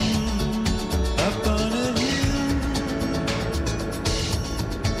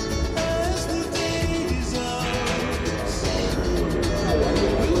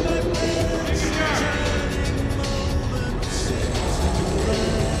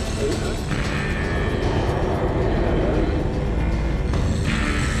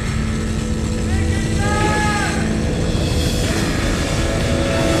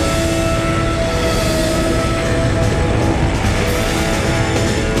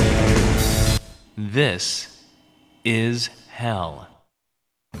This is hell.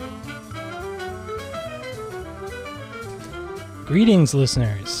 Greetings,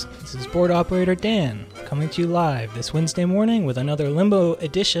 listeners. This is Board Operator Dan, coming to you live this Wednesday morning with another Limbo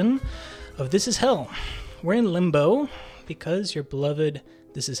edition of This is Hell. We're in limbo because your beloved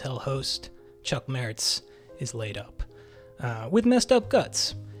This is Hell host, Chuck Mertz, is laid up with messed up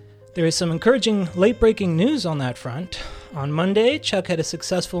guts. There is some encouraging late-breaking news on that front. On Monday, Chuck had a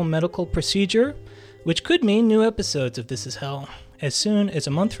successful medical procedure, which could mean new episodes of This is Hell as soon as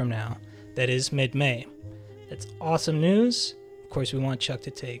a month from now, that is mid-May. That's awesome news. Of course, we want Chuck to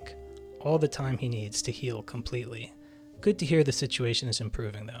take all the time he needs to heal completely. Good to hear the situation is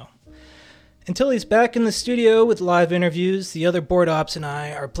improving, though. Until he's back in the studio with live interviews, the other board ops and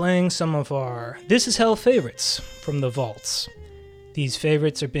I are playing some of our This is Hell favorites from the vaults. These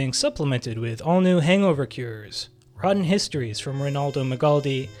favorites are being supplemented with all-new hangover cures, rotten histories from Ronaldo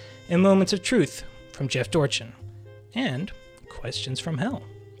Magaldi, and moments of truth from Jeff Dorchin, and questions from hell.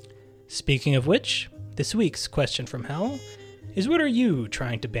 Speaking of which, this week's question from hell is, what are you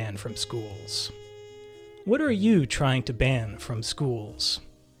trying to ban from schools? What are you trying to ban from schools?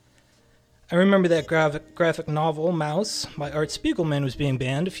 I remember that graphic novel, Mouse, by Art Spiegelman was being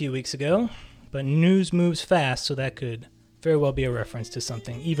banned a few weeks ago, but news moves fast, so that could very well be a reference to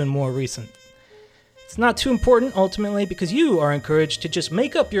something even more recent. It's not too important, ultimately, because you are encouraged to just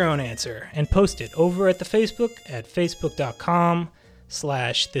make up your own answer and post it over at the Facebook at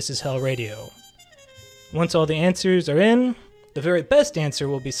facebook.com/thisishellradio. Once all the answers are in, the very best answer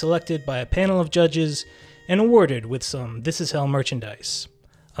will be selected by a panel of judges and awarded with some This is Hell merchandise.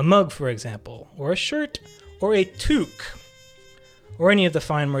 A mug, for example, or a shirt, or a toque, or any of the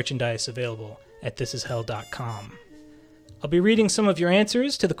fine merchandise available at thisishell.com. I'll be reading some of your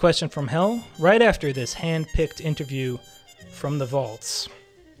answers to the question from hell right after this hand-picked interview from the vaults.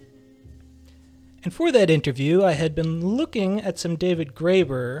 And for that interview, I had been looking at some David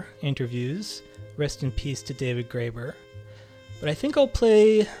Graeber interviews. Rest in peace to David Graeber. But I think I'll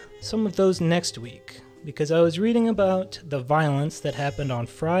play some of those next week, because I was reading about the violence that happened on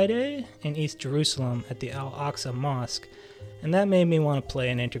Friday in East Jerusalem at the Al-Aqsa Mosque, and that made me want to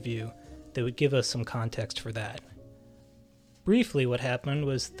play an interview that would give us some context for that. Briefly, what happened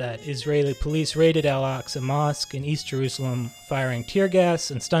was that Israeli police raided Al-Aqsa Mosque in East Jerusalem, firing tear gas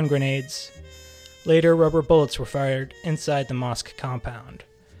and stun grenades. Later, rubber bullets were fired inside the mosque compound.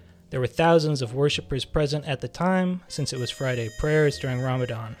 There were thousands of worshippers present at the time, since it was Friday prayers during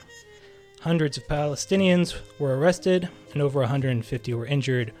Ramadan. Hundreds of Palestinians were arrested, and over 150 were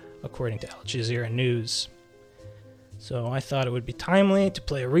injured, according to Al Jazeera News. So I thought it would be timely to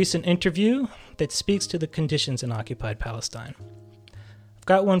play a recent interview that speaks to the conditions in occupied Palestine. I've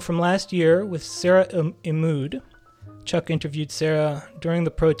got one from last year with Sarah Emmoud. Chuck interviewed Sarah during the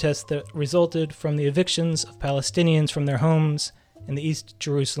protests that resulted from the evictions of Palestinians from their homes in the East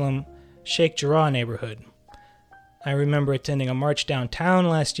Jerusalem Sheikh Jarrah neighborhood. I remember attending a march downtown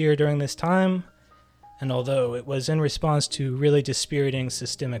last year during this time, and although it was in response to really dispiriting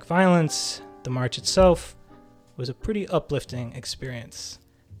systemic violence, the march itself was a pretty uplifting experience.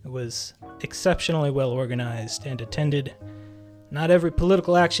 It was exceptionally well organized and attended. Not every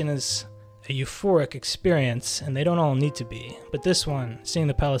political action is a euphoric experience, and they don't all need to be, but this one, seeing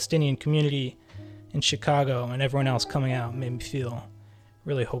the Palestinian community in Chicago and everyone else coming out, made me feel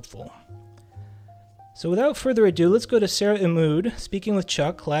really hopeful. So without further ado, let's go to Sarah Emmoud speaking with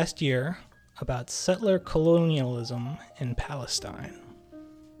Chuck last year about settler colonialism in Palestine.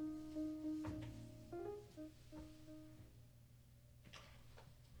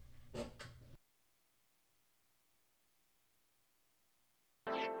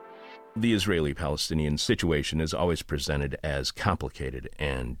 The Israeli-Palestinian situation is always presented as complicated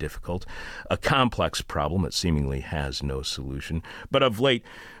and difficult, a complex problem that seemingly has no solution. But of late,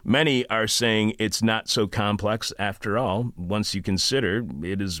 many are saying it's not so complex after all, once you consider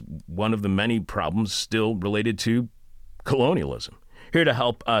it is one of the many problems still related to colonialism. Here to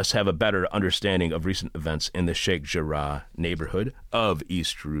help us have a better understanding of recent events in the Sheikh Jarrah neighborhood of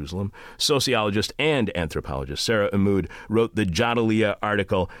East Jerusalem, sociologist and anthropologist Sarah Emmoud wrote the Jadaliyya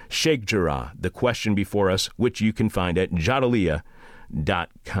article, Sheikh Jarrah, The Question Before Us, which you can find at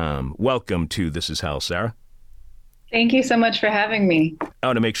jadaliyya.com. Welcome to This Is Hell, Sarah. Thank you so much for having me. I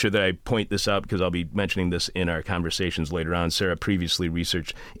want to make sure that I point this out because I'll be mentioning this in our conversations later on. Sarah previously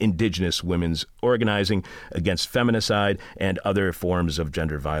researched indigenous women's organizing against feminicide and other forms of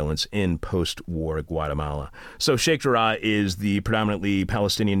gender violence in post-war Guatemala. So Sheikh Jarrah is the predominantly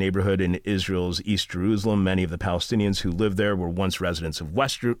Palestinian neighborhood in Israel's East Jerusalem. Many of the Palestinians who lived there were once residents of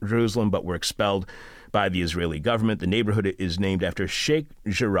West Jerusalem but were expelled by the Israeli government. The neighborhood is named after Sheikh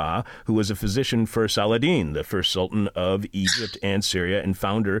Jarrah, who was a physician for Saladin, the first sultan of Egypt and Syria and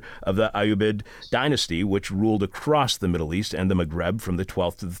founder of the Ayyubid dynasty, which ruled across the Middle East and the Maghreb from the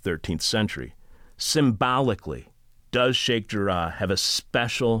 12th to the 13th century. Symbolically, does Sheikh Jarrah have a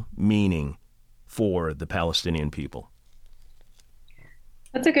special meaning for the Palestinian people?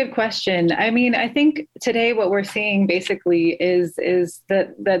 That's a good question. I mean, I think today what we're seeing basically is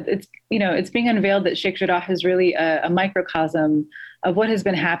that it's being unveiled that Sheikh Jarrah is really a microcosm of what has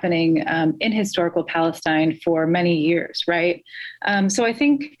been happening in historical Palestine for many years, right? So I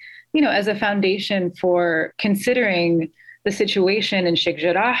think, as a foundation for considering the situation in Sheikh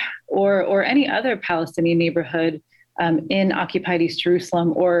Jarrah or any other Palestinian neighborhood in occupied East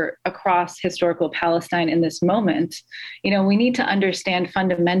Jerusalem or across historical Palestine in this moment, we need to understand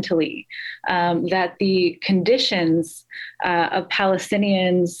fundamentally that the conditions of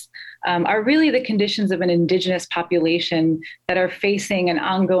Palestinians are really the conditions of an indigenous population that are facing an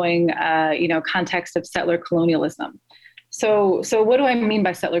ongoing, context of settler colonialism. So what do I mean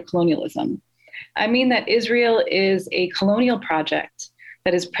by settler colonialism? I mean that Israel is a colonial project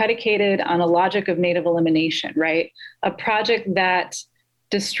that is predicated on a logic of native elimination, right? A project that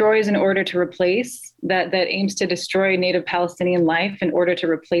destroys in order to replace, that aims to destroy native Palestinian life in order to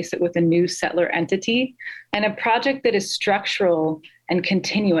replace it with a new settler entity, and a project that is structural and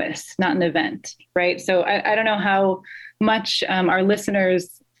continuous, not an event, right? So I don't know how much our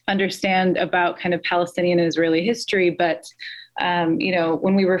listeners understand about kind of Palestinian and Israeli history, but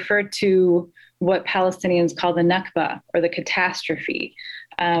when we refer to what Palestinians call the Nakba, or the catastrophe,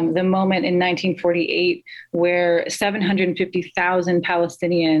 the moment in 1948 where 750,000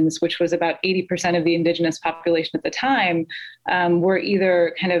 Palestinians, which was about 80% of the indigenous population at the time, were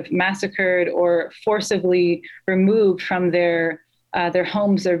either kind of massacred or forcibly removed from their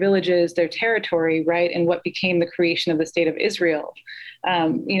homes, their villages, their territory, right, and what became the creation of the state of Israel.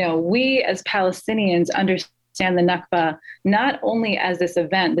 We as Palestinians understand the Nakba not only as this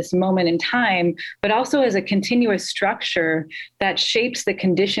event, this moment in time, but also as a continuous structure that shapes the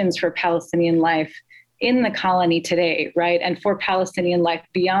conditions for Palestinian life in the colony today, right? And for Palestinian life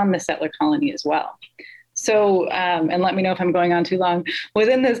beyond the settler colony as well. So, and let me know if I'm going on too long.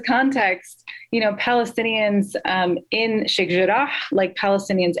 Within this context, Palestinians in Sheikh Jarrah, like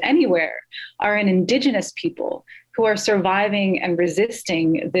Palestinians anywhere, are an indigenous people who are surviving and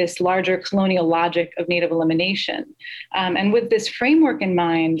resisting this larger colonial logic of native elimination. And with this framework in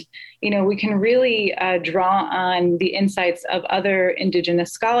mind, we can really draw on the insights of other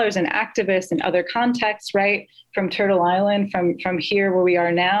indigenous scholars and activists in other contexts, right? From Turtle Island, from here where we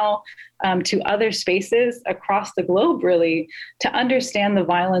are now, to other spaces across the globe, really, to understand the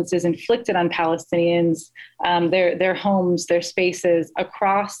violences inflicted on Palestinians, their homes, their spaces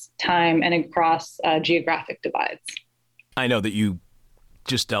across time and across geographic divides. I know that you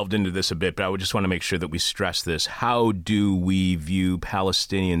just delved into this a bit, but I would just want to make sure that we stress this. How do we view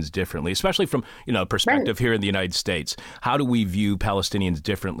Palestinians differently, especially from a perspective here in the United States? How do we view Palestinians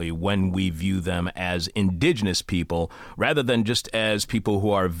differently when we view them as indigenous people rather than just as people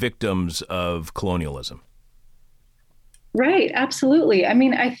who are victims of colonialism? Right, absolutely. I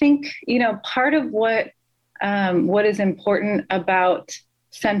mean, I think part of what is important about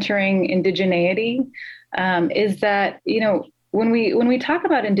centering indigeneity is that when we talk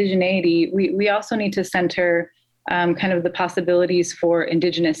about indigeneity, we also need to center kind of the possibilities for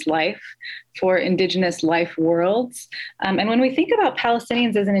indigenous life, for indigenous life worlds. And when we think about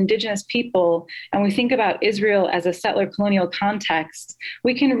Palestinians as an indigenous people, and we think about Israel as a settler colonial context,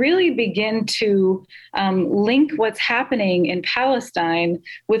 we can really begin to link what's happening in Palestine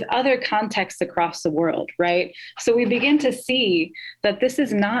with other contexts across the world, right? So we begin to see that this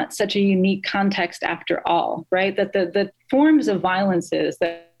is not such a unique context after all, right? That the forms of violences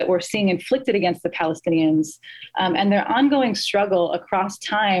that we're seeing inflicted against the Palestinians and their ongoing struggle across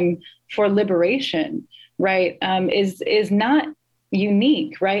time for liberation, right, is not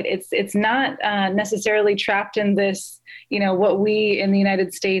unique, right? It's not necessarily trapped in this, what we in the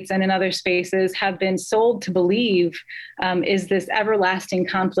United States and in other spaces have been sold to believe is this everlasting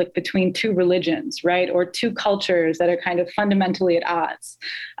conflict between two religions, right, or two cultures that are kind of fundamentally at odds.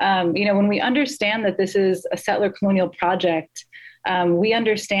 When we understand that this is a settler colonial project, we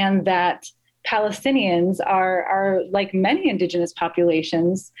understand that Palestinians are like many indigenous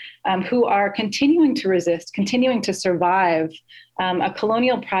populations who are continuing to resist, continuing to survive a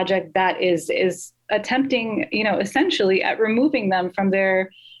colonial project that is attempting, essentially at removing them from their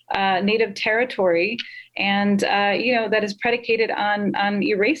native territory, and that is predicated on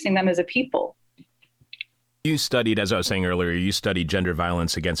erasing them as a people. You studied, as I was saying earlier, you studied gender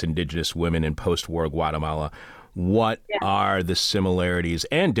violence against Indigenous women in post-war Guatemala. What are the similarities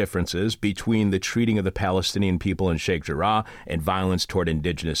and differences between the treating of the Palestinian people in Sheikh Jarrah and violence toward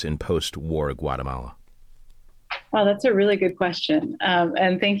Indigenous in post-war Guatemala? Well, that's a really good question,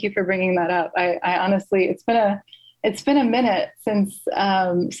 and thank you for bringing that up. I honestly, it's been a minute since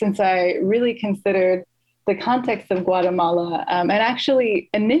I really considered the context of Guatemala, and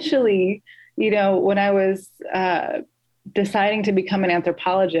actually, initially, when I was deciding to become an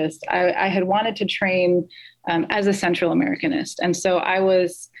anthropologist, I had wanted to train as a Central Americanist, and so I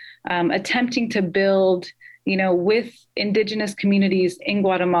was attempting to build, with Indigenous communities in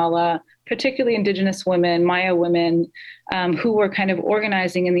Guatemala, particularly Indigenous women, Maya women, who were kind of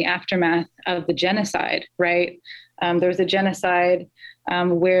organizing in the aftermath of the genocide, right? There was a genocide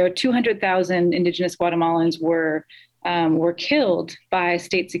where 200,000 Indigenous Guatemalans were killed by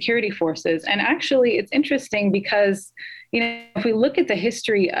state security forces. And actually, it's interesting because, if we look at the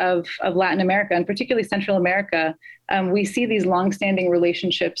history of Latin America, and particularly Central America, we see these longstanding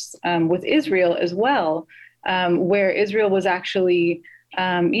relationships with Israel as well, where Israel was actually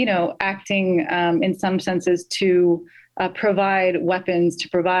acting in some senses to provide weapons, to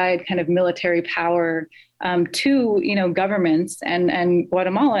provide kind of military power to governments and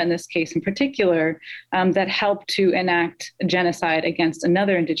Guatemala in this case in particular, that helped to enact genocide against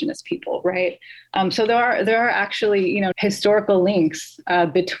another indigenous people, right? So there are actually historical links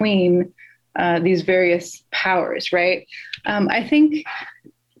between these various powers, right? I think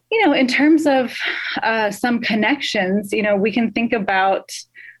in terms of some connections, we can think about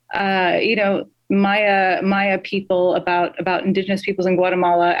Maya people, about indigenous peoples in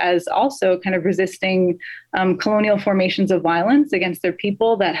Guatemala as also kind of resisting colonial formations of violence against their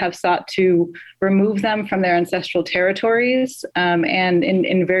people that have sought to remove them from their ancestral territories, and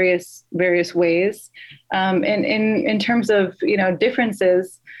in various ways. In terms of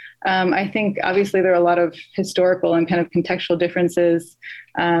differences, I think obviously there are a lot of historical and kind of contextual differences,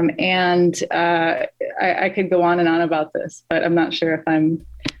 and I could go on and on about this, but I'm not sure if I'm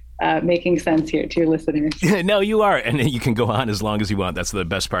making sense here to your listeners. No, you are, and you can go on as long as you want. That's the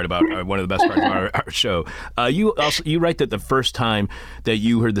best part about one of the best parts of our show. You write that the first time that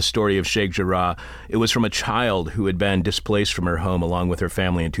you heard the story of Sheikh Jarrah, it was from a child who had been displaced from her home along with her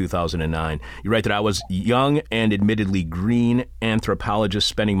family in 2009. You write that I was young and admittedly green anthropologist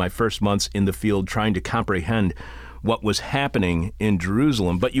spending my first months in the field trying to comprehend what was happening in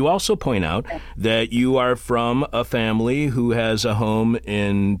Jerusalem. But you also point out that you are from a family who has a home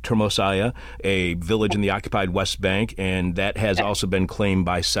in Termosaya, a village in the occupied West Bank, and that has also been claimed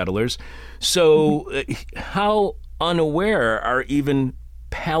by settlers. So how unaware are even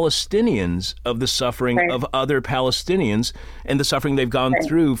Palestinians of the suffering of other Palestinians and the suffering they've gone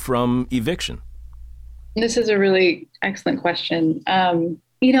through from eviction? This is a really excellent question.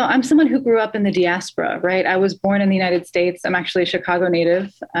 I'm someone who grew up in the diaspora, right? I was born in the United States. I'm actually a Chicago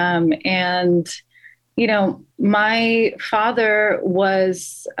native. And my father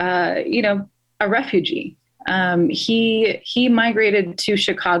was, a refugee. He migrated to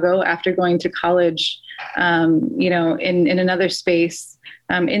Chicago after going to college, in another space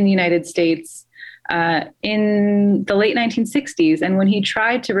in the United States in the late 1960s. And when he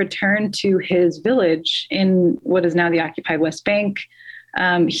tried to return to his village in what is now the occupied West Bank,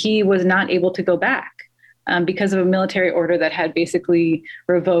 he was not able to go back because of a military order that had basically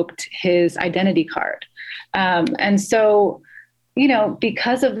revoked his identity card. And so,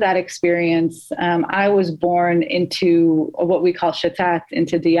 because of that experience, I was born into what we call shatat,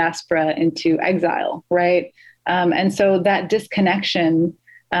 into diaspora, into exile, right? And so that disconnection,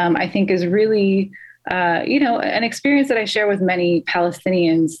 I think, is really an experience that I share with many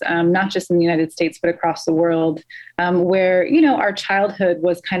Palestinians, not just in the United States, but across the world, where, our childhood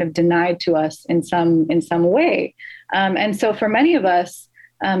was kind of denied to us in some way. And so for many of us,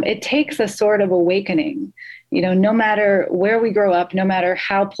 it takes a sort of awakening, no matter where we grow up, no matter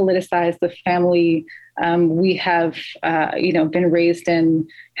how politicized the family we have, been raised in,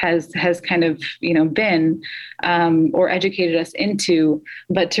 has kind of, been or educated us into,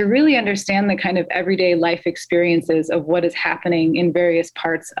 but to really understand the kind of everyday life experiences of what is happening in various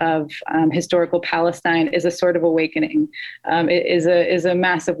parts of historical Palestine is a sort of awakening. It is a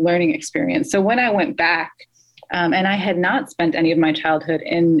massive learning experience. So when I went back, and I had not spent any of my childhood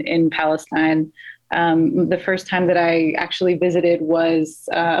in Palestine, the first time that I actually visited was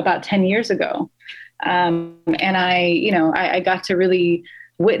about 10 years ago. And I got to really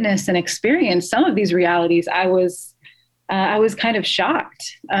witness and experience some of these realities. I was kind of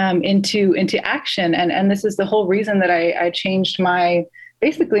shocked into action, and this is the whole reason that I changed my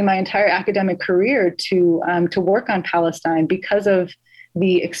basically my entire academic career to work on Palestine because of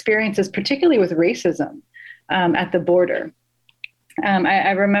the experiences, particularly with racism at the border.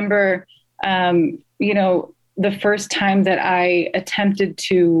 I remember, the first time that I attempted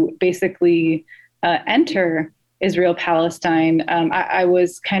to basically enter Israel Palestine, I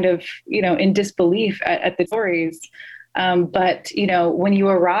was kind of, in disbelief at the stories. But when you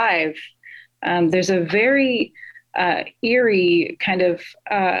arrive, there's a very eerie kind of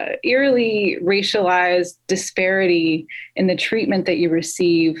eerily racialized disparity in the treatment that you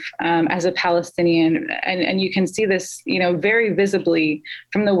receive as a Palestinian, and you can see this very visibly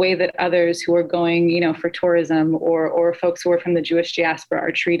from the way that others who are going for tourism or folks who are from the Jewish diaspora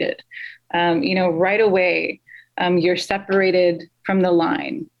are treated. Right away, you're separated from the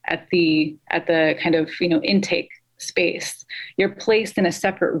line at the kind of intake space. You're placed in a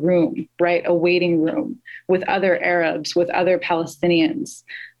separate room, right? A waiting room with other Arabs, with other Palestinians.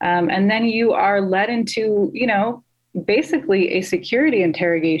 And then you are led into, basically a security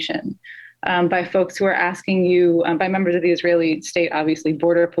interrogation by folks who are asking you, by members of the Israeli state, obviously,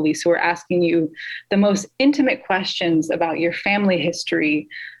 border police, who are asking you the most intimate questions about your family history,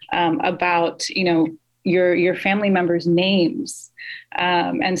 about, your family members' names,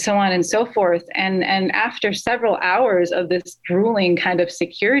 and so on and so forth. And after several hours of this grueling kind of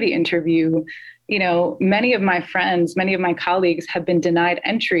security interview, many of my friends, many of my colleagues have been denied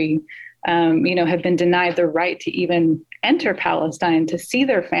entry, have been denied the right to even enter Palestine, to see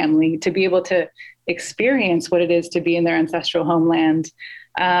their family, to be able to experience what it is to be in their ancestral homeland.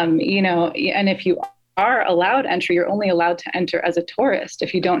 And if you are allowed entry, you're only allowed to enter as a tourist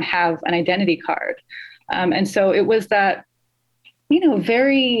if you don't have an identity card. And so it was that,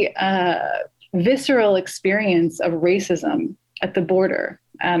 very visceral experience of racism at the border.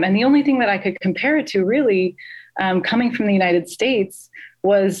 And the only thing that I could compare it to, really, coming from the United States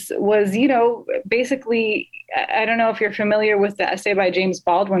was, basically, I don't know if you're familiar with the essay by James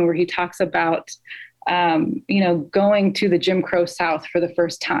Baldwin, where he talks about, going to the Jim Crow South for the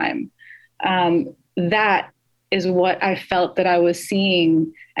first time. That is what I felt that I was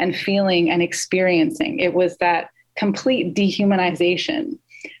seeing and feeling and experiencing. It was that complete dehumanization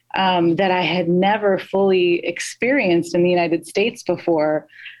that I had never fully experienced in the United States before,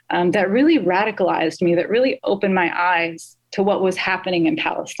 that really radicalized me, that really opened my eyes to what was happening in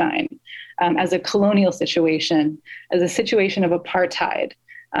Palestine as a colonial situation, as a situation of apartheid.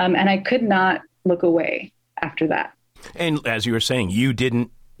 And I could not look away after that. And as you were saying, you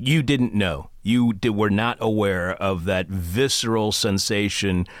didn't know. You were not aware of that visceral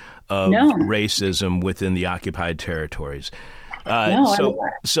sensation of racism within the occupied territories.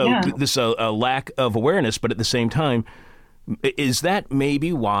 This a lack of awareness, but at the same time, is that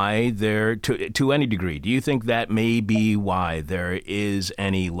maybe why there, to any degree, do you think that may be why there is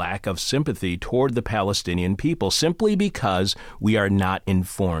any lack of sympathy toward the Palestinian people, simply because we are not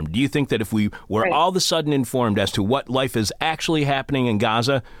informed? Do you think that if we were all of a sudden informed as to what life is actually happening in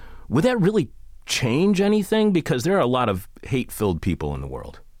Gaza, would that really change anything? Because there are a lot of hate-filled people in the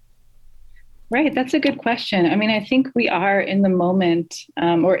world. Right. That's a good question. I mean, I think we are in the moment,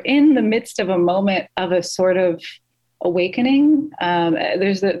 or in the midst of a moment of a sort of awakening.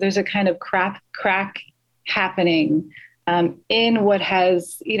 There's a kind of crack happening in what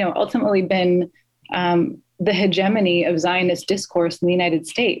has, ultimately been the hegemony of Zionist discourse in the United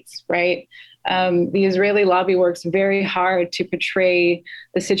States, right? The Israeli lobby works very hard to portray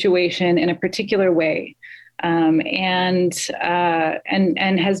the situation in a particular way, and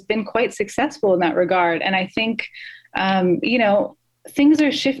has been quite successful in that regard. And I think, things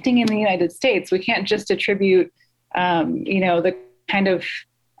are shifting in the United States. We can't just attribute, the kind of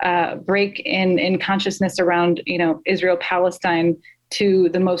break in consciousness around, Israel-Palestine to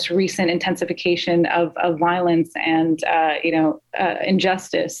the most recent intensification of violence and,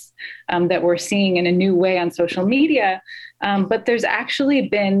 injustice that we're seeing in a new way on social media. But there's actually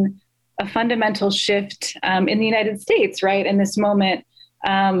been a fundamental shift in the United States, right, in this moment,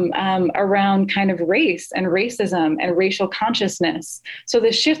 around kind of race and racism and racial consciousness. So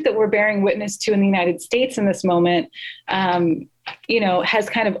the shift that we're bearing witness to in the United States in this moment, has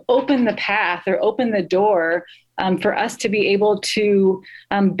kind of opened the path or opened the door for us to be able to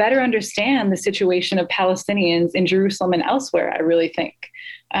better understand the situation of Palestinians in Jerusalem and elsewhere, I really think,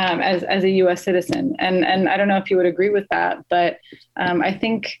 as a U.S. citizen. And I don't know if you would agree with that, but I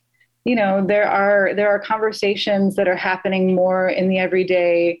think, there are conversations that are happening more in the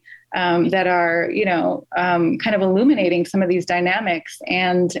everyday that are, kind of illuminating some of these dynamics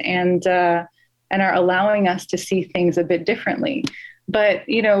and are allowing us to see things a bit differently. But,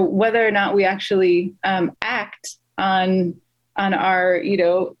 whether or not we actually act on on our,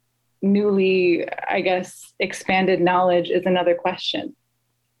 newly, I guess, expanded knowledge is another question.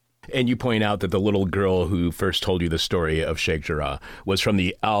 And you point out that the little girl who first told you the story of Sheikh Jarrah was from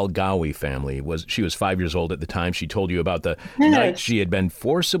the Al-Gawi family. She was 5 years old at the time. She told you about the night she had been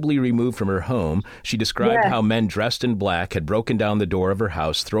forcibly removed from her home. She described how men dressed in black had broken down the door of her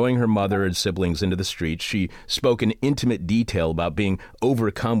house, throwing her mother and siblings into the street. She spoke in intimate detail about being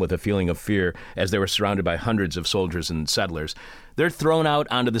overcome with a feeling of fear as they were surrounded by hundreds of soldiers and settlers. They're thrown out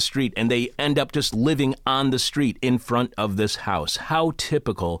onto the street, and they end up just living on the street in front of this house. How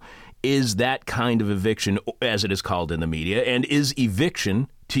typical is that kind of eviction, as it is called in the media? And is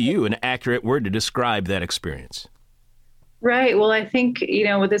eviction, to you, an accurate word to describe that experience? Right. Well, I think,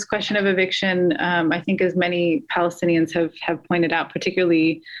 with this question of eviction, I think as many Palestinians have pointed out,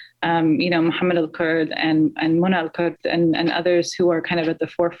 particularly, Mohammed al-Kurd and Mona al-Kurd and others who are kind of at the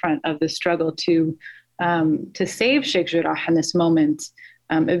forefront of the struggle to save Sheikh Jarrah in this moment.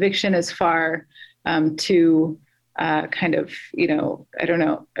 Eviction is far too kind of, I don't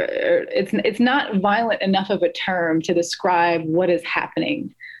know, it's not violent enough of a term to describe what is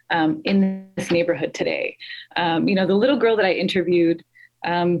happening in this neighborhood today. The little girl that I interviewed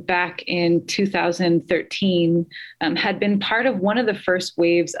back in 2013 had been part of one of the first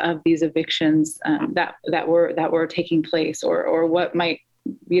waves of these evictions that were taking place, or what might,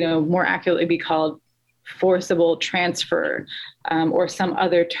 more accurately be called forcible transfer, or some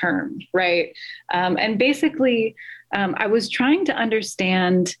other term, right? And basically, I was trying to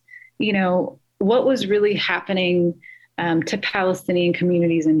understand, what was really happening to Palestinian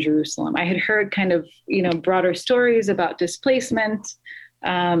communities in Jerusalem. I had heard kind of, broader stories about displacement,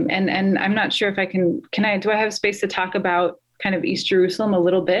 and I'm not sure if do I have space to talk about kind of East Jerusalem a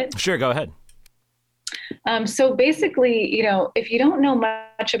little bit? Sure, go ahead. So basically, if you don't know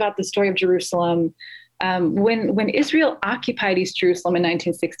much about the story of Jerusalem, when Israel occupied East Jerusalem in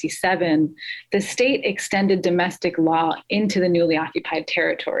 1967, the state extended domestic law into the newly occupied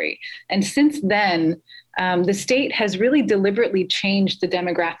territory. And since then, the state has really deliberately changed the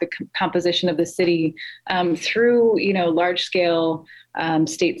demographic composition of the city through, large-scale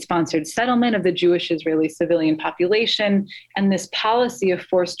state-sponsored settlement of the Jewish Israeli civilian population, and this policy of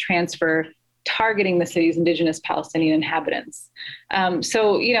forced transfer targeting the city's indigenous Palestinian inhabitants.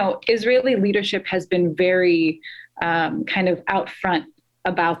 So, Israeli leadership has been very kind of out front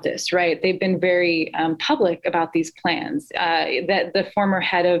about this, right? They've been very public about these plans. That the former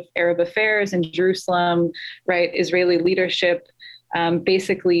head of Arab affairs in Jerusalem, right, Israeli leadership,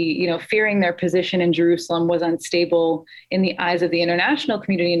 basically, fearing their position in Jerusalem was unstable in the eyes of the international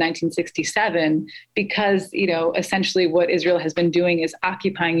community in 1967, because, essentially what Israel has been doing is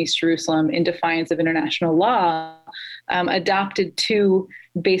occupying East Jerusalem in defiance of international law, adopted two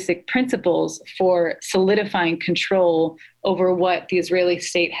basic principles for solidifying control over what the Israeli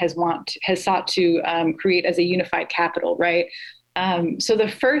state has sought to create as a unified capital, right? So the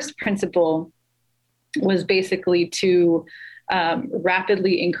first principle was basically to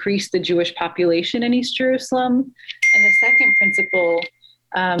rapidly increase the Jewish population in East Jerusalem. And the second principle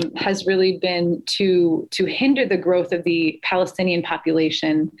has really been to hinder the growth of the Palestinian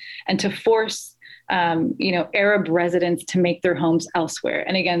population and to force Arab residents to make their homes elsewhere.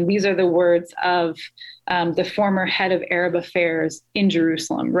 And again, these are the words of the former head of Arab affairs in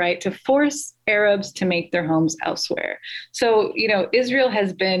Jerusalem, right? To force Arabs to make their homes elsewhere. So, Israel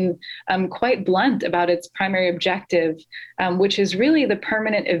has been quite blunt about its primary objective, which is really the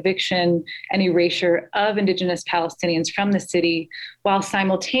permanent eviction and erasure of indigenous Palestinians from the city, while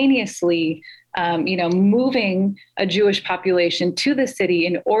simultaneously moving a Jewish population to the city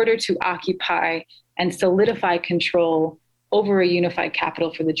in order to occupy and solidify control over a unified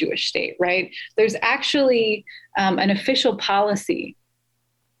capital for the Jewish state, right? There's actually an official policy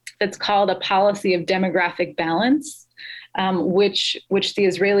that's called a policy of demographic balance, which the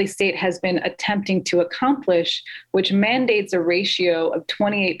Israeli state has been attempting to accomplish, which mandates a ratio of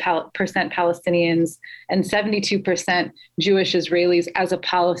 28% Palestinians and 72% Jewish Israelis as a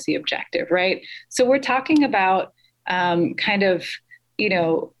policy objective, right? So we're talking about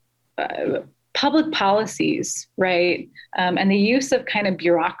public policies, right? And the use of kind of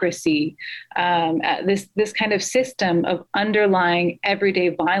bureaucracy, this kind of system of underlying everyday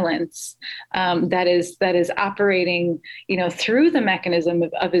violence that is operating, through the mechanism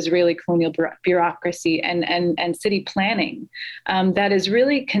of Israeli colonial bureaucracy and city planning, that is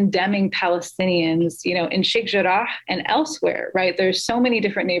really condemning Palestinians, in Sheikh Jarrah and elsewhere, right? There's so many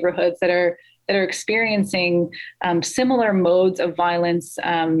different neighborhoods that are experiencing similar modes of violence,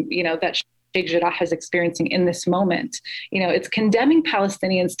 that Sheikh Jarrah is experiencing in this moment. It's condemning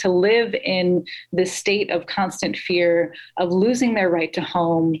Palestinians to live in this state of constant fear of losing their right to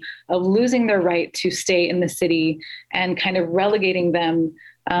home, of losing their right to stay in the city, and kind of relegating them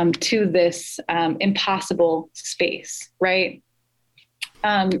to this impossible space, right?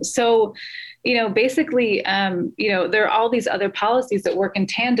 So, basically, there are all these other policies that work in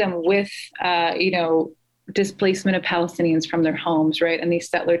tandem with, displacement of Palestinians from their homes, right? And these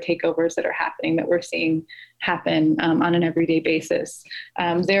settler takeovers that are happening, that we're seeing happen on an everyday basis.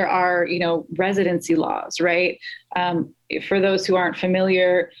 There are, residency laws, right? For those who aren't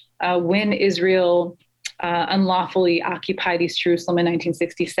familiar, when Israel unlawfully occupied East Jerusalem in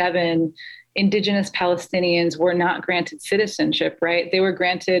 1967, Indigenous Palestinians were not granted citizenship, right? They were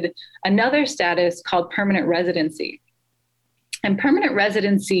granted another status called permanent residency. And permanent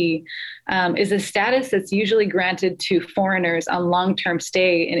residency is a status that's usually granted to foreigners on long-term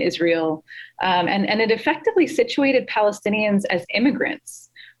stay in Israel. And it effectively situated Palestinians as immigrants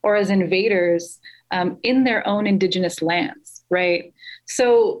or as invaders in their own indigenous lands, right?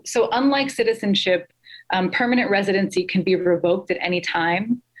 So unlike citizenship, permanent residency can be revoked at any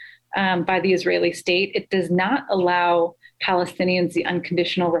time by the Israeli state. It does not allow Palestinians the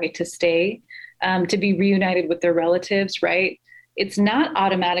unconditional right to stay, to be reunited with their relatives, right? It's not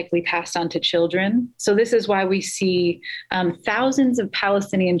automatically passed on to children. So this is why we see thousands of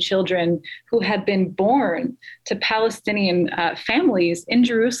Palestinian children who have been born to Palestinian families in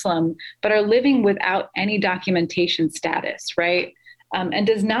Jerusalem, but are living without any documentation status, right? And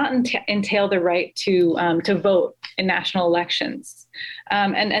does not entail the right to vote in national elections.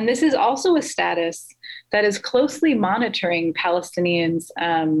 And this is also a status that is closely monitoring Palestinians,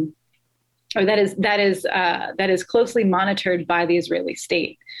 or that is closely monitored by the Israeli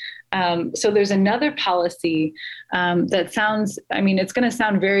state. So there's another policy that sounds, it's going to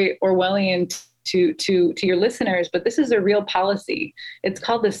sound very Orwellian to your listeners, but this is a real policy. It's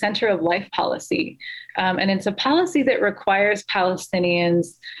called the Center of Life policy. And it's a policy that requires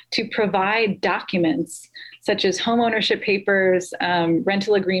Palestinians to provide documents such as home ownership papers,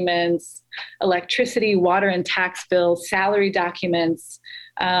 rental agreements, electricity, water, and tax bills, salary documents,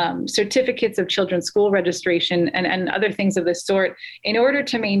 certificates of children's school registration, and other things of this sort in order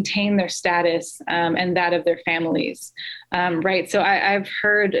to maintain their status and that of their families, right? So I've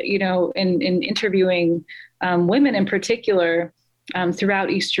heard, in interviewing women in particular throughout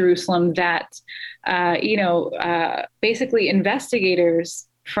East Jerusalem that, basically investigators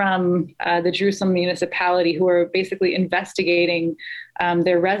from the Jerusalem municipality who are basically investigating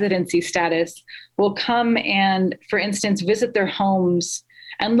their residency status will come and, for instance, visit their homes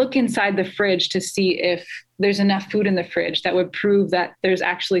and look inside the fridge to see if there's enough food in the fridge that would prove that there's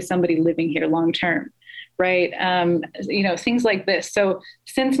actually somebody living here long term, right? Things like this. So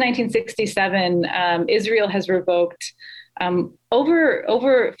since 1967, Israel has revoked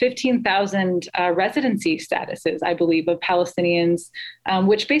over 15,000 residency statuses, I believe, of Palestinians,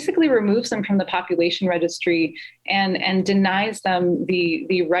 which basically removes them from the population registry and denies them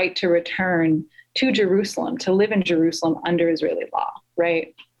the right to return to Jerusalem, to live in Jerusalem under Israeli law,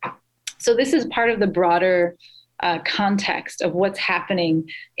 right? So this is part of the broader context of what's happening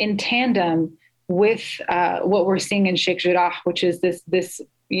in tandem with what we're seeing in Sheikh Jarrah, which is this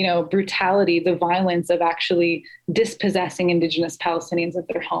brutality, the violence of actually dispossessing Indigenous Palestinians of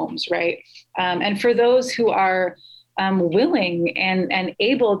their homes, right? And for those who are willing and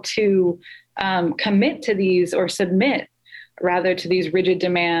able to commit to these, or submit rather, to these rigid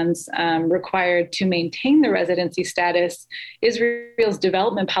demands required to maintain the residency status, Israel's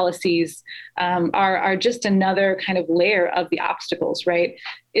development policies are just another kind of layer of the obstacles, right?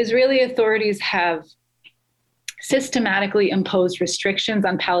 Israeli authorities have systematically imposed restrictions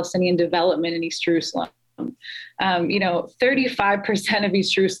on Palestinian development in East Jerusalem. 35% of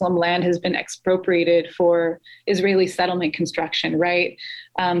East Jerusalem land has been expropriated for Israeli settlement construction, right?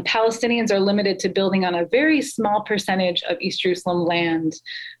 Palestinians are limited to building on a very small percentage of East Jerusalem land.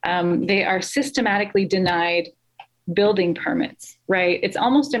 They are systematically denied building permits, right? It's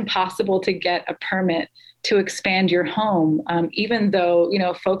almost impossible to get a permit to expand your home, even though,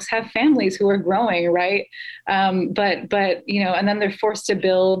 folks have families who are growing, right? But and then they're forced to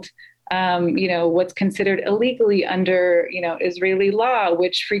build, what's considered illegally under, Israeli law,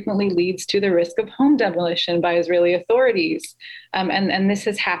 which frequently leads to the risk of home demolition by Israeli authorities. And this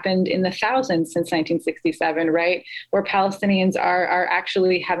has happened in the thousands since 1967, right? Where Palestinians are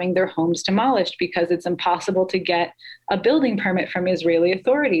actually having their homes demolished because it's impossible to get a building permit from Israeli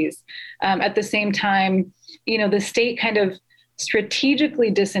authorities. At the same time, the state kind of strategically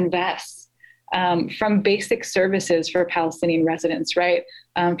disinvests from basic services for Palestinian residents, right?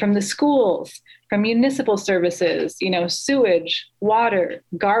 From the schools, from municipal services, sewage, water,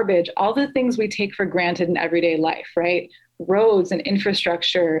 garbage, all the things we take for granted in everyday life, right? Roads and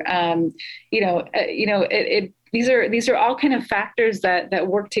infrastructure. These are all kind of factors that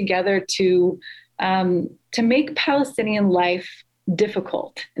work together to make Palestinian life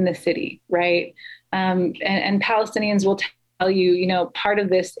difficult in the city, right? And Palestinians will tell you, part of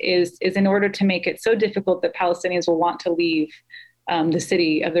this is in order to make it so difficult that Palestinians will want to leave the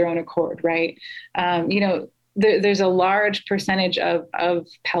city of their own accord, right? There's a large percentage of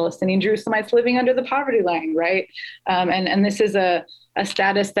Palestinian Jerusalemites living under the poverty line, right? And this is a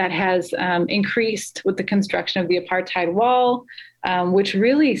status that has increased with the construction of the apartheid wall, which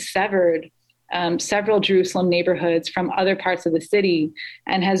really severed several Jerusalem neighborhoods from other parts of the city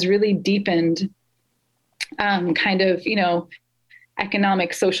and has really deepened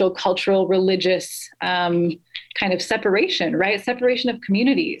economic, social, cultural, religious kind of separation, right? Separation of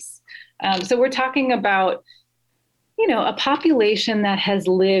communities. So we're talking about, a population that has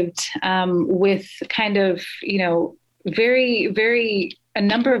lived with kind of, very, very a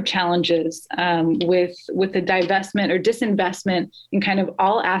number of challenges with the divestment or disinvestment in kind of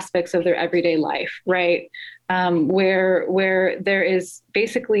all aspects of their everyday life, right? Where there is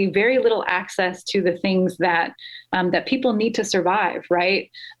basically very little access to the things that that people need to survive,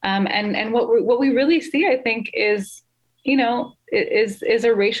 right? And what we really see, I think, is is a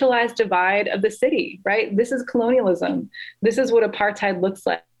racialized divide of the city, right? This is colonialism. This is what apartheid looks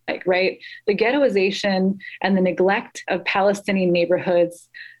like, right? The ghettoization and the neglect of Palestinian neighborhoods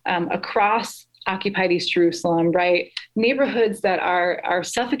across occupied East Jerusalem, right? Neighborhoods that are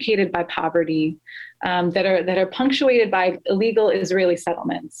suffocated by poverty, that are punctuated by illegal Israeli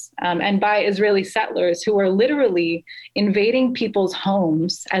settlements and by Israeli settlers who are literally invading people's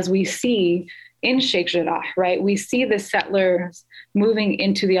homes, as we see in Sheikh Jarrah, right? We see the settlers moving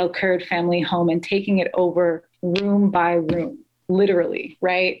into the Al-Kurd family home and taking it over room by room, literally,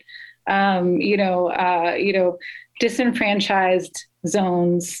 right? Disenfranchised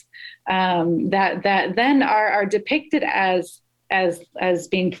zones that then are depicted as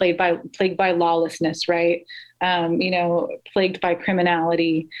being plagued by lawlessness, right? Plagued by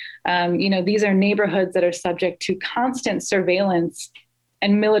criminality. These are neighborhoods that are subject to constant surveillance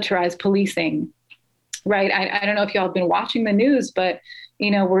and militarized policing, right? I don't know if y'all have been watching the news, but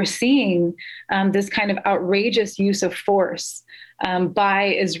we're seeing this kind of outrageous use of force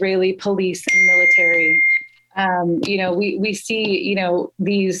by Israeli police and military. We see,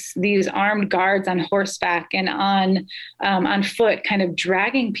 these armed guards on horseback and on foot, kind of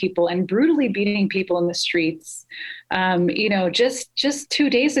dragging people and brutally beating people in the streets. Just 2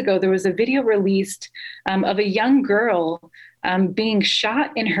 days ago, there was a video released of a young girl being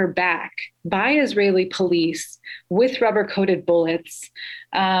shot in her back by Israeli police with rubber-coated bullets,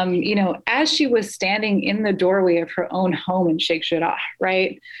 as she was standing in the doorway of her own home in Sheikh Jarrah,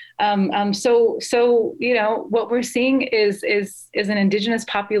 right? So what we're seeing is an indigenous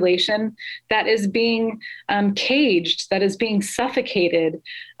population that is being caged, that is being suffocated,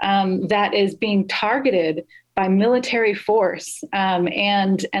 that is being targeted by military force,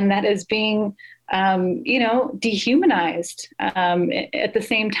 and that is being dehumanized at the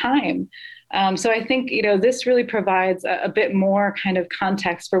same time. So I think, this really provides a bit more kind of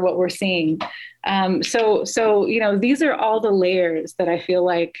context for what we're seeing. So these are all the layers that I feel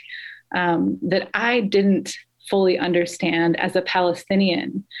like that I didn't fully understand as a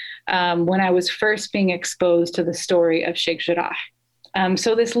Palestinian when I was first being exposed to the story of Sheikh Jarrah.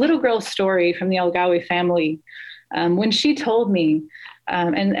 So this little girl's story from the Al-Gawi family, when she told me,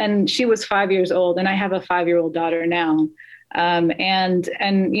 and she was 5 years old, and I have a 5-year-old daughter now. And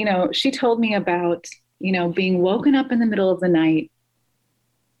she told me about, being woken up in the middle of the night,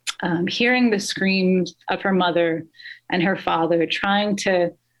 hearing the screams of her mother and her father trying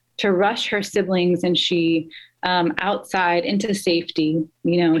to rush her siblings and she outside into safety.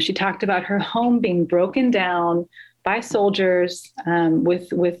 She talked about her home being broken down by soldiers with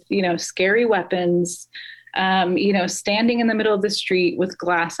scary weapons. Standing in the middle of the street with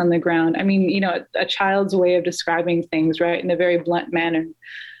glass on the ground. I mean, a child's way of describing things, right, in a very blunt manner.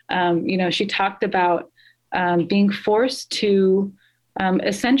 She talked about being forced to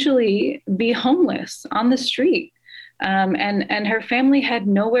essentially be homeless on the street. And her family had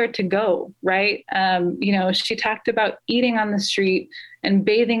nowhere to go, right? She talked about eating on the street and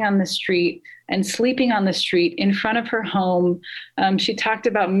bathing on the street and sleeping on the street in front of her home. She talked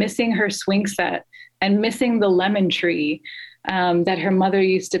about missing her swing set and missing the lemon tree. that her mother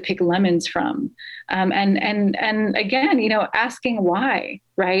used to pick lemons from. And again, asking why,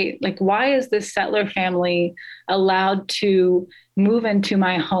 right? Like, why is this settler family allowed to move into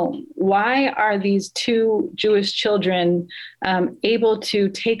my home? Why are these two Jewish children able to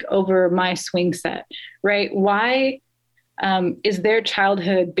take over my swing set, right? Why is their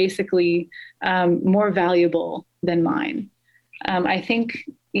childhood basically more valuable than mine? I think,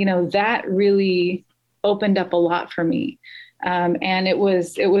 that really opened up a lot for me. And it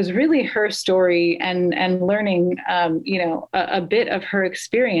was really her story and learning, a bit of her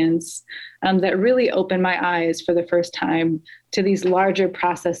experience that really opened my eyes for the first time to these larger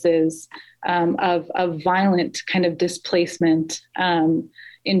processes of violent kind of displacement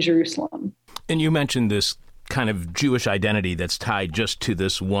in Jerusalem. And you mentioned this kind of Jewish identity that's tied just to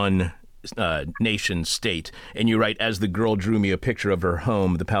this one nation state. And you write, as the girl drew me a picture of her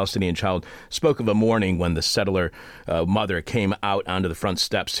home, the Palestinian child spoke of a morning when the settler mother came out onto the front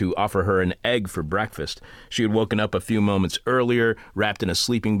steps to offer her an egg for breakfast. She had woken up a few moments earlier, wrapped in a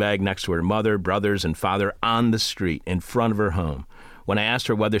sleeping bag next to her mother, brothers, and father on the street in front of her home. When I asked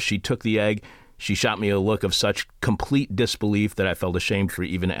her whether she took the egg, she shot me a look of such complete disbelief that I felt ashamed for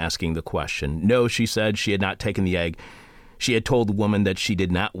even asking the question. No, she said, she had not taken the egg. She had told the woman that she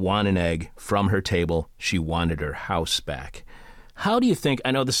did not want an egg from her table. She wanted her house back. How do you think,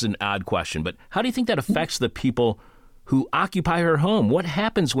 I know this is an odd question, but how do you think that affects the people who occupy her home? What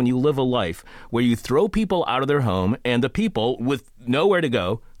happens when you live a life where you throw people out of their home and the people with nowhere to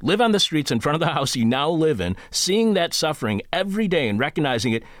go live on the streets in front of the house you now live in, seeing that suffering every day and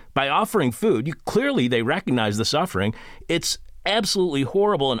recognizing it by offering food? Clearly, they recognize the suffering. It's absolutely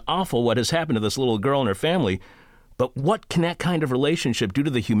horrible and awful what has happened to this little girl and her family. But what can that kind of relationship do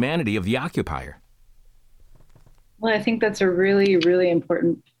to the humanity of the occupier? Well, I think that's a really, really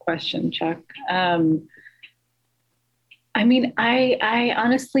important question, Chuck. I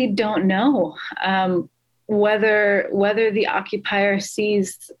honestly don't know whether the occupier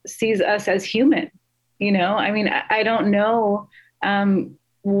sees us as human. I don't know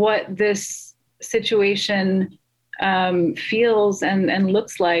what this situation feels and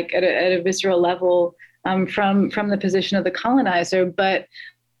looks like at a visceral level from the position of the colonizer, but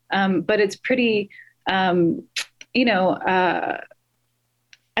it's pretty, I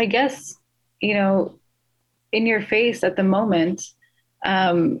guess, in your face at the moment,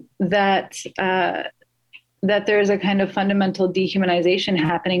 that there's a kind of fundamental dehumanization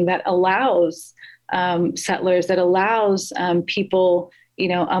happening that allows settlers, that allows people,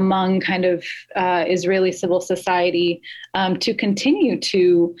 among kind of Israeli civil society to continue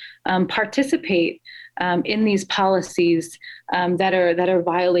to participate in these policies that are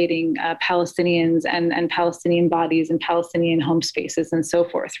violating Palestinians and Palestinian bodies and Palestinian home spaces and so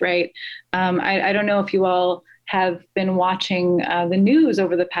forth, right? I don't know if you all have been watching the news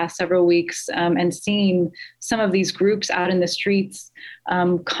over the past several weeks and seen some of these groups out in the streets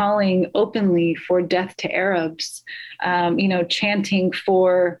calling openly for death to Arabs, chanting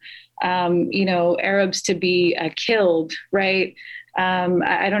for, Arabs to be killed, right?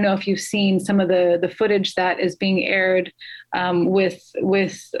 I don't know if you've seen some of the footage that is being aired with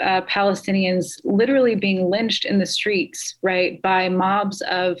Palestinians literally being lynched in the streets, right, by mobs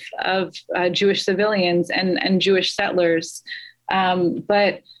of Jewish civilians and Jewish settlers.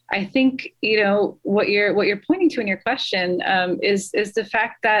 But I think what you're pointing to in your question is the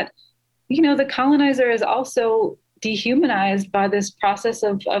fact that the colonizer is also dehumanized by this process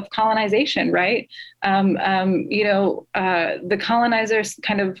of colonization, right? The colonizer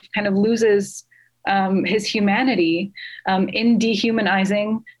kind of loses his humanity in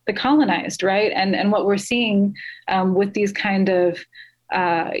dehumanizing the colonized, right? And what we're seeing with these kind of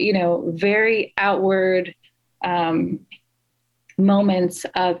very outward moments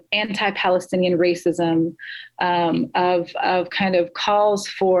of anti-Palestinian racism, of kind of calls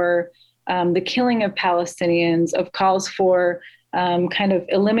for the killing of Palestinians, of calls for kind of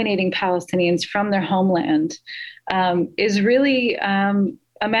eliminating Palestinians from their homeland, is really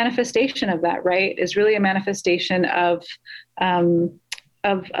a manifestation of that, right? Is really a manifestation of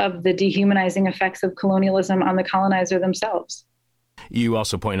the dehumanizing effects of colonialism on the colonizer themselves. You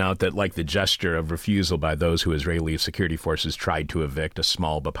also point out that, like the gesture of refusal by those who Israeli security forces tried to evict, a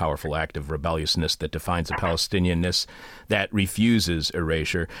small but powerful act of rebelliousness that defines a Palestinianness that refuses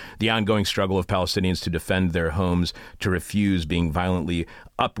erasure, the ongoing struggle of Palestinians to defend their homes, to refuse being violently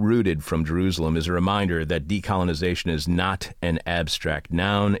uprooted from Jerusalem, is a reminder that decolonization is not an abstract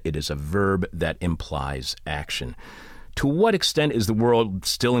noun. It is a verb that implies action. To what extent is the world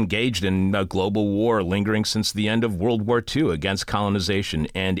still engaged in a global war lingering since the end of World War II against colonization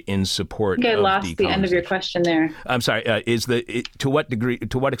and in support of I lost the end of your decolonization? question there. I'm sorry. To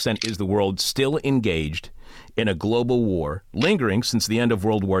what extent is the world still engaged in a global war lingering since the end of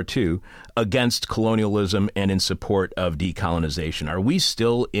World War II against colonialism and in support of decolonization? Are we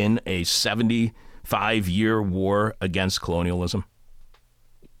still in a 75-year war against colonialism?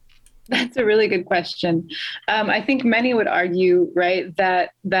 That's a really good question. I think many would argue, right,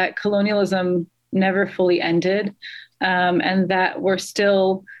 that colonialism never fully ended, and that we're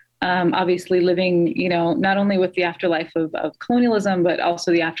still obviously living, not only with the afterlife of colonialism, but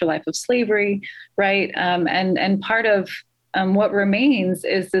also the afterlife of slavery, right? And part of what remains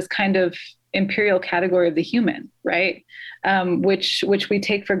is this kind of imperial category of the human, right? Which we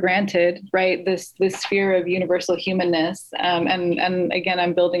take for granted, right? This sphere of universal humanness, and again,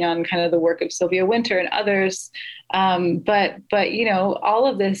 I'm building on kind of the work of Sylvia Wynter and others. But all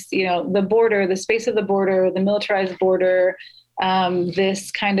of this, the border, the space of the border, the militarized border,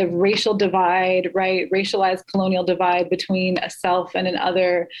 this kind of racial divide, right? Racialized colonial divide between a self and an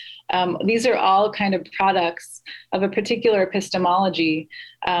other. These are all kind of products of a particular epistemology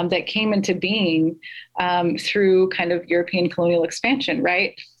that came into being through kind of European colonial expansion,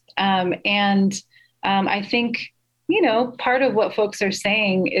 right? I think, part of what folks are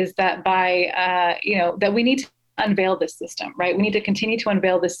saying is that that we need to unveil this system, right? We need to continue to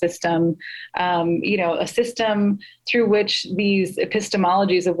unveil this system, a system through which these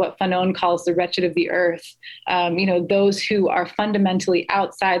epistemologies of what Fanon calls the wretched of the earth, those who are fundamentally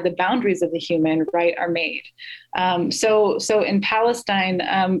outside the boundaries of the human, right, are made. So in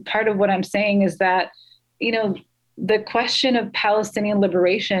Palestine, part of what I'm saying is that, the question of Palestinian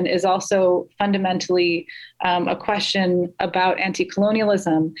liberation is also fundamentally a question about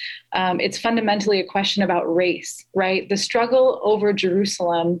anti-colonialism. It's fundamentally a question about race, right? The struggle over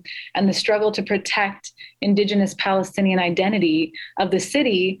Jerusalem and the struggle to protect indigenous Palestinian identity of the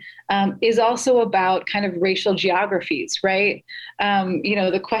city is also about kind of racial geographies, right?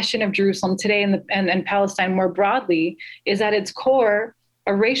 The question of Jerusalem today and Palestine more broadly is at its core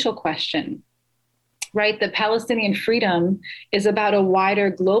a racial question. Right, that Palestinian freedom is about a wider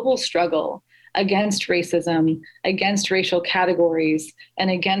global struggle against racism, against racial categories,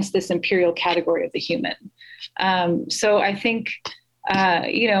 and against this imperial category of the human. So I think,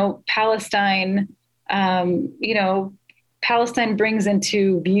 Palestine, Palestine brings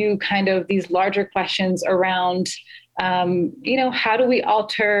into view kind of these larger questions around, how do we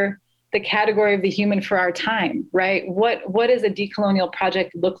alter the category of the human for our time, right? What does a decolonial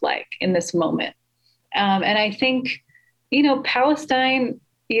project look like in this moment? And I think, Palestine,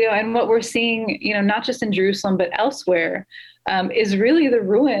 and what we're seeing, not just in Jerusalem, but elsewhere, is really the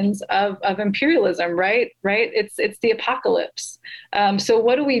ruins of imperialism, right? It's the apocalypse. So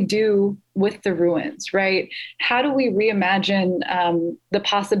what do we do with the ruins, right? How do we reimagine the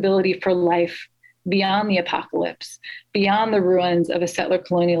possibility for life beyond the apocalypse, beyond the ruins of a settler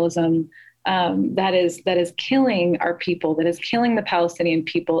colonialism that is killing our people, that is killing the Palestinian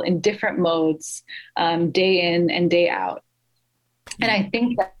people in different modes, day in and day out. And I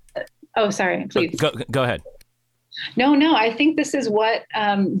think that, oh, sorry, please. Go ahead. No, I think this is what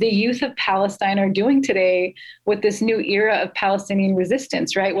the youth of Palestine are doing today with this new era of Palestinian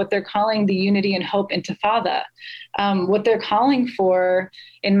resistance, right? What they're calling the Unity and Hope Intifada. What they're calling for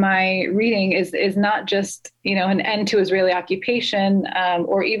in my reading is not just, an end to Israeli occupation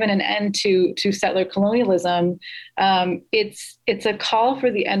or even an end to settler colonialism. It's a call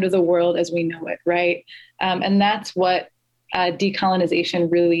for the end of the world as we know it, right? And that's what decolonization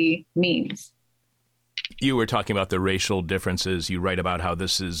really means. You were talking about the racial differences. You write about how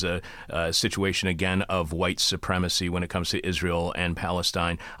this is a situation, again, of white supremacy when it comes to Israel and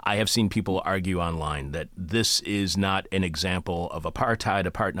Palestine. I have seen people argue online that this is not an example of apartheid.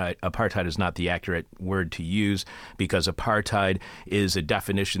 Apartheid is not the accurate word to use because apartheid is a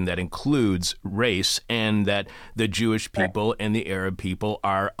definition that includes race and that the Jewish people and the Arab people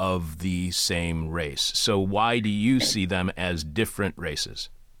are of the same race. So why do you see them as different races?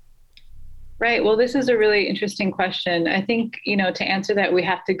 Right. Well, this is a really interesting question. I think, to answer that, we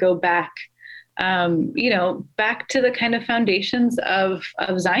have to go back, back to the kind of foundations of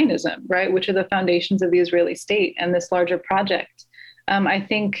Zionism, right, which are the foundations of the Israeli state and this larger project. I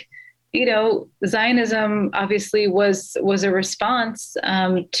think, Zionism obviously was a response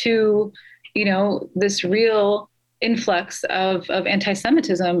to, this real influx of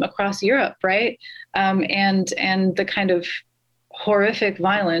anti-Semitism across Europe, right, and the kind of horrific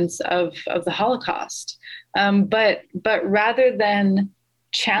violence of the Holocaust. But rather than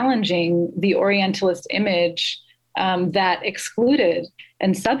challenging the Orientalist image that excluded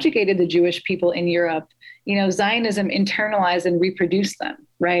and subjugated the Jewish people in Europe, Zionism internalized and reproduced them,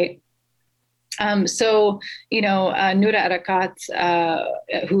 right? So, Noura Erakat,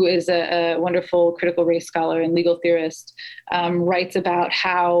 who is a wonderful critical race scholar and legal theorist, writes about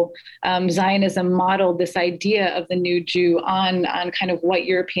how Zionism modeled this idea of the new Jew on kind of white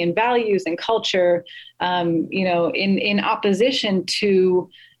European values and culture, in opposition to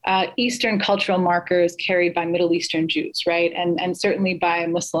Eastern cultural markers carried by Middle Eastern Jews, right? And certainly by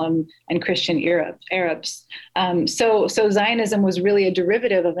Muslim and Christian Arabs. So Zionism was really a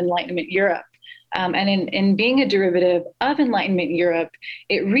derivative of Enlightenment Europe. And in being a derivative of Enlightenment Europe,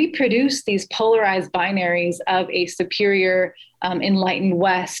 it reproduced these polarized binaries of a superior enlightened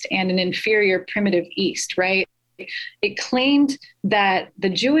West and an inferior primitive East, right? It claimed that the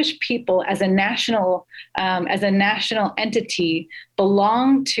Jewish people as a national entity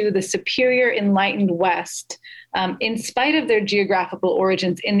belonged to the superior enlightened West, in spite of their geographical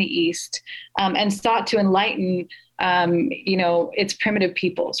origins in the East, and sought to enlighten its primitive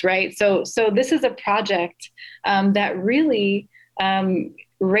peoples, right? So this is a project that really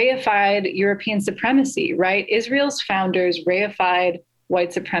reified European supremacy, right? Israel's founders reified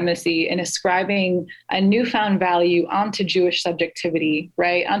white supremacy in ascribing a newfound value onto Jewish subjectivity,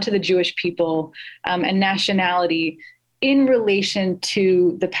 right? Onto the Jewish people and nationality in relation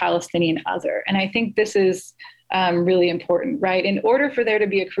to the Palestinian other. And I think this is really important, right? In order for there to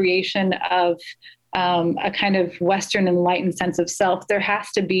be a creation of a kind of Western enlightened sense of self, there has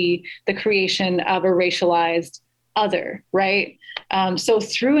to be the creation of a racialized other, right? So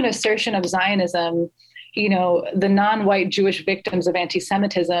through an assertion of Zionism, the non-white Jewish victims of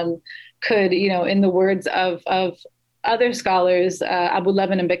anti-Semitism could, in the words of other scholars, Abu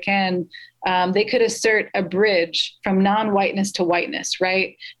Levin and Bekan, they could assert a bridge from non-whiteness to whiteness,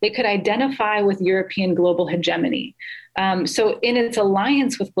 right? They could identify with European global hegemony. So in its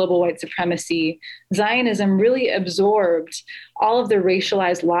alliance with global white supremacy, Zionism really absorbed all of the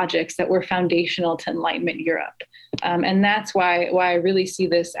racialized logics that were foundational to Enlightenment Europe. And that's why I really see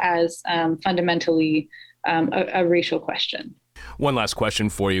this as fundamentally a racial question. One last question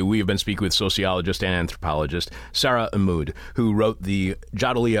for you. We have been speaking with sociologist and anthropologist Sara Ahmoud, who wrote the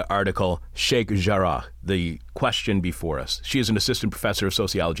Jadaliyya article, Sheikh Jarrah, the question before us. She is an assistant professor of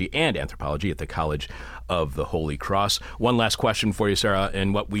sociology and anthropology at the College of the Holy Cross. One last question for you, Sara,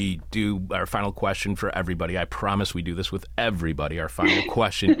 and what we do, our final question for everybody. I promise we do this with everybody. Our final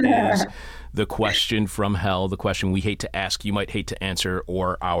question is the question from hell, the question we hate to ask, you might hate to answer,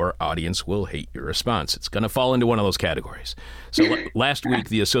 or our audience will hate your response. It's going to fall into one of those categories. So last week,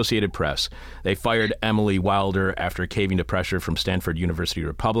 the Associated Press, they fired Emily Wilder after caving to pressure from Stanford University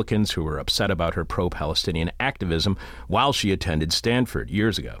Republicans who were upset about her pro-Palestinian activism while she attended Stanford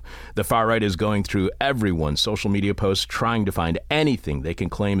years ago. The far right is going through everyone's social media posts, trying to find anything they can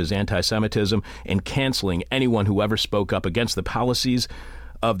claim as anti-Semitism and canceling anyone who ever spoke up against the policies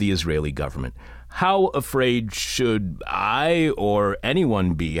of the Israeli government. How afraid should I or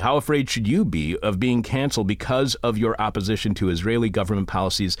anyone be? How afraid should you be of being canceled because of your opposition to Israeli government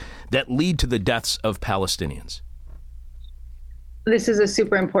policies that lead to the deaths of Palestinians? This is a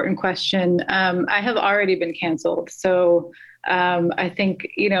super important question. I have already been canceled. So I think,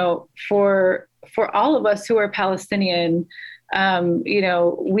 for all of us who are Palestinian,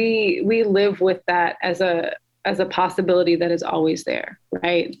 we live with that as a possibility that is always there,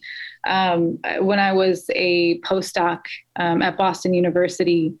 right? When I was a postdoc at Boston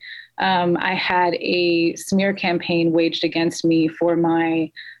University, I had a smear campaign waged against me for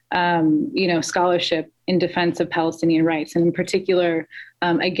my, scholarship in defense of Palestinian rights, and in particular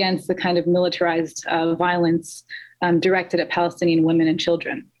against the kind of militarized violence directed at Palestinian women and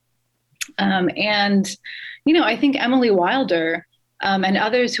children. I think Emily Wilder and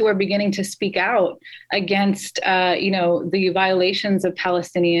others who are beginning to speak out against, the violations of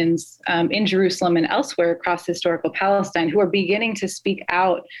Palestinians in Jerusalem and elsewhere across historical Palestine, who are beginning to speak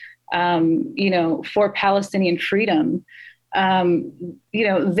out, for Palestinian freedom.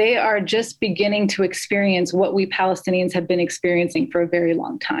 They are just beginning to experience what we Palestinians have been experiencing for a very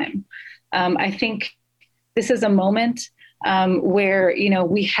long time. I think this is a moment where,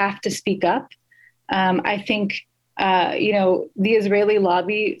 we have to speak up. I think the Israeli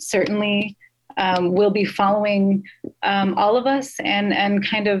lobby certainly will be following all of us and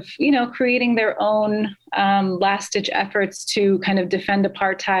kind of, creating their own last-ditch efforts to kind of defend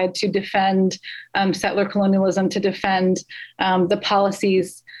apartheid, to defend settler colonialism, to defend the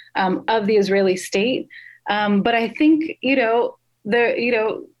policies of the Israeli state. But I think,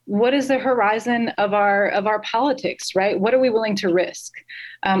 what is the horizon of our politics, right? What are we willing to risk?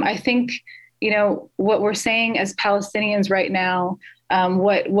 I think what we're saying as Palestinians right now,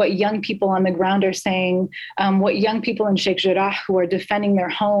 what young people on the ground are saying, what young people in Sheikh Jarrah who are defending their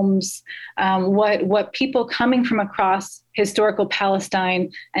homes, what people coming from across historical Palestine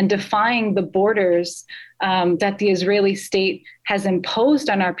and defying the borders that the Israeli state has imposed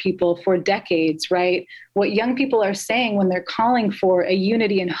on our people for decades, right? What young people are saying when they're calling for a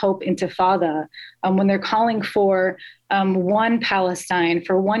unity and hope intifada, when they're calling for one Palestine,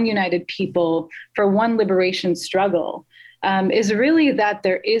 for one united people, for one liberation struggle, is really that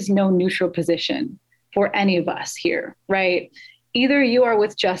there is no neutral position for any of us here, right? Either you are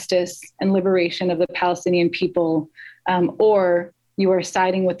with justice and liberation of the Palestinian people, or you are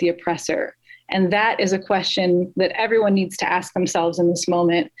siding with the oppressor. And that is a question that everyone needs to ask themselves in this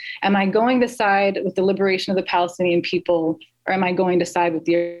moment. Am I going to side with the liberation of the Palestinian people, or am I going to side with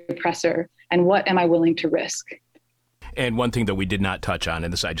the oppressor? And what am I willing to risk? And one thing that we did not touch on,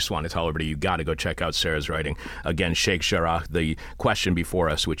 and this I just want to tell everybody, you got to go check out Sarah's writing. Again, Sheikh Jarrah, the question before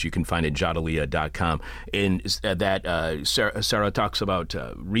us, which you can find at jadaliyah.com. In that, Sarah talks about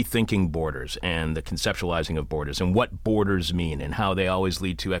rethinking borders and the conceptualizing of borders and what borders mean and how they always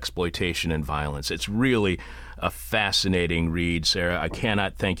lead to exploitation and violence. It's really a fascinating read, Sarah. I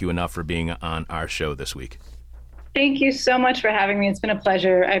cannot thank you enough for being on our show this week. Thank you so much for having me. It's been a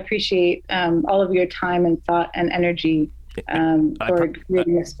pleasure. I appreciate all of your time and thought and energy for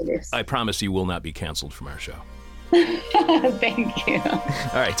reading this for this. I promise you will not be canceled from our show. Thank you.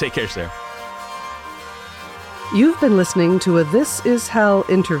 All right, take care, Sarah. You've been listening to a This Is Hell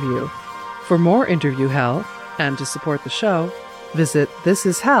interview. For more interview hell and to support the show, visit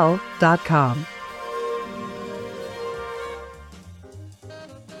thisishell.com.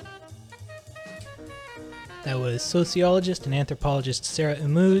 That was sociologist and anthropologist Sarah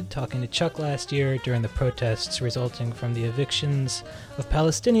Ummoud talking to Chuck last year during the protests resulting from the evictions of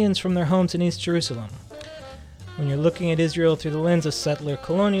Palestinians from their homes in East Jerusalem. When you're looking at Israel through the lens of settler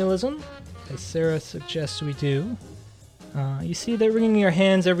colonialism, as Sarah suggests we do, you see they're wringing your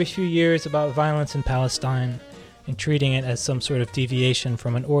hands every few years about violence in Palestine and treating it as some sort of deviation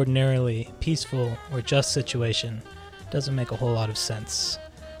from an ordinarily peaceful or just situation. Doesn't make a whole lot of sense.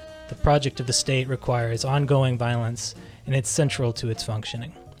 The project of the state requires ongoing violence, and it's central to its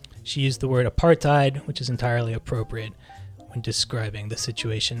functioning. She used the word apartheid, which is entirely appropriate when describing the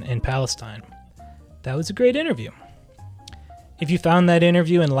situation in Palestine. That was a great interview. If you found that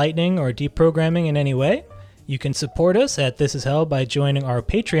interview enlightening or deprogramming in any way, you can support us at This Is Hell by joining our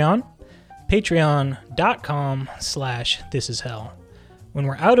Patreon, patreon.com/thisishell. When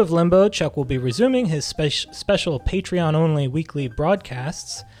we're out of limbo, Chuck will be resuming his special Patreon-only weekly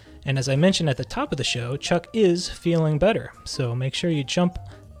broadcasts. And as I mentioned at the top of the show, Chuck is feeling better. So make sure you jump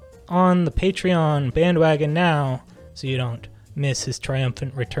on the Patreon bandwagon now so you don't miss his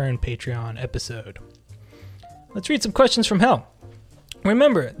triumphant return Patreon episode. Let's read some questions from hell.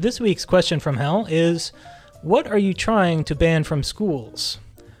 Remember, this week's question from hell is, what are you trying to ban from schools?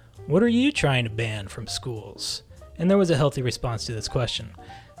 What are you trying to ban from schools? And there was a healthy response to this question.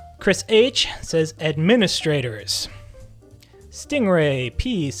 Chris H. says administrators. Stingray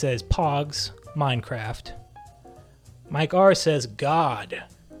P says Pogs, Minecraft. Mike R says God.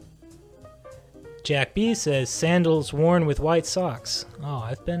 Jack B says sandals worn with white socks. Oh,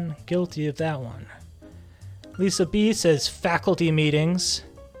 I've been guilty of that one. Lisa B says faculty meetings.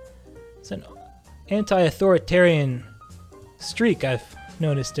 It's an anti-authoritarian streak I've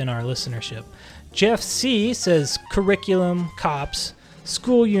noticed in our listenership. Jeff C says curriculum, cops,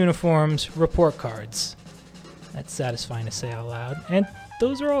 school uniforms, report cards. That's satisfying to say out loud. And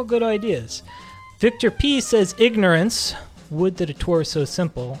those are all good ideas. Victor P says ignorance. Would that it were so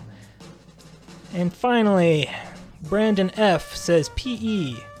simple. And finally, Brandon F says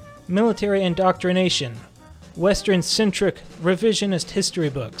PE, military indoctrination, Western-centric revisionist history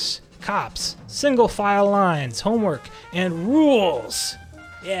books, cops, single-file lines, homework, and rules.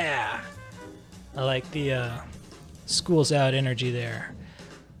 Yeah. I like the school's out energy there.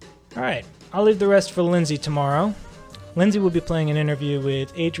 All right. I'll leave the rest for Lindsay tomorrow. Lindsay will be playing an interview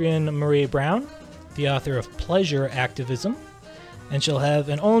with Adrienne Marie Brown, the author of Pleasure Activism, and she'll have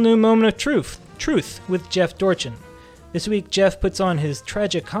an all-new moment of truth with Jeff Dorchin. This week, Jeff puts on his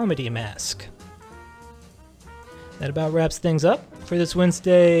tragic comedy mask. That about wraps things up for this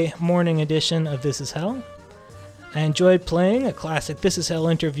Wednesday morning edition of This Is Hell. I enjoyed playing a classic This Is Hell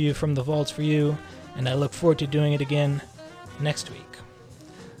interview from the vaults for you, and I look forward to doing it again next week.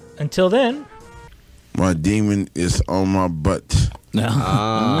 Until then, my demon is on my butt.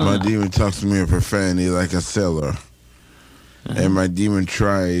 My demon talks to me in profanity like a sailor. And my demon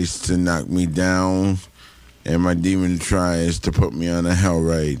tries to knock me down. And my demon tries to put me on a hell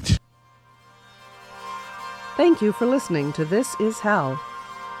ride. Thank you for listening to This Is Hell.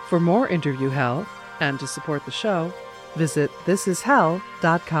 For more Interview Hell and to support the show, visit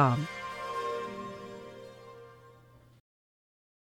thisishell.com.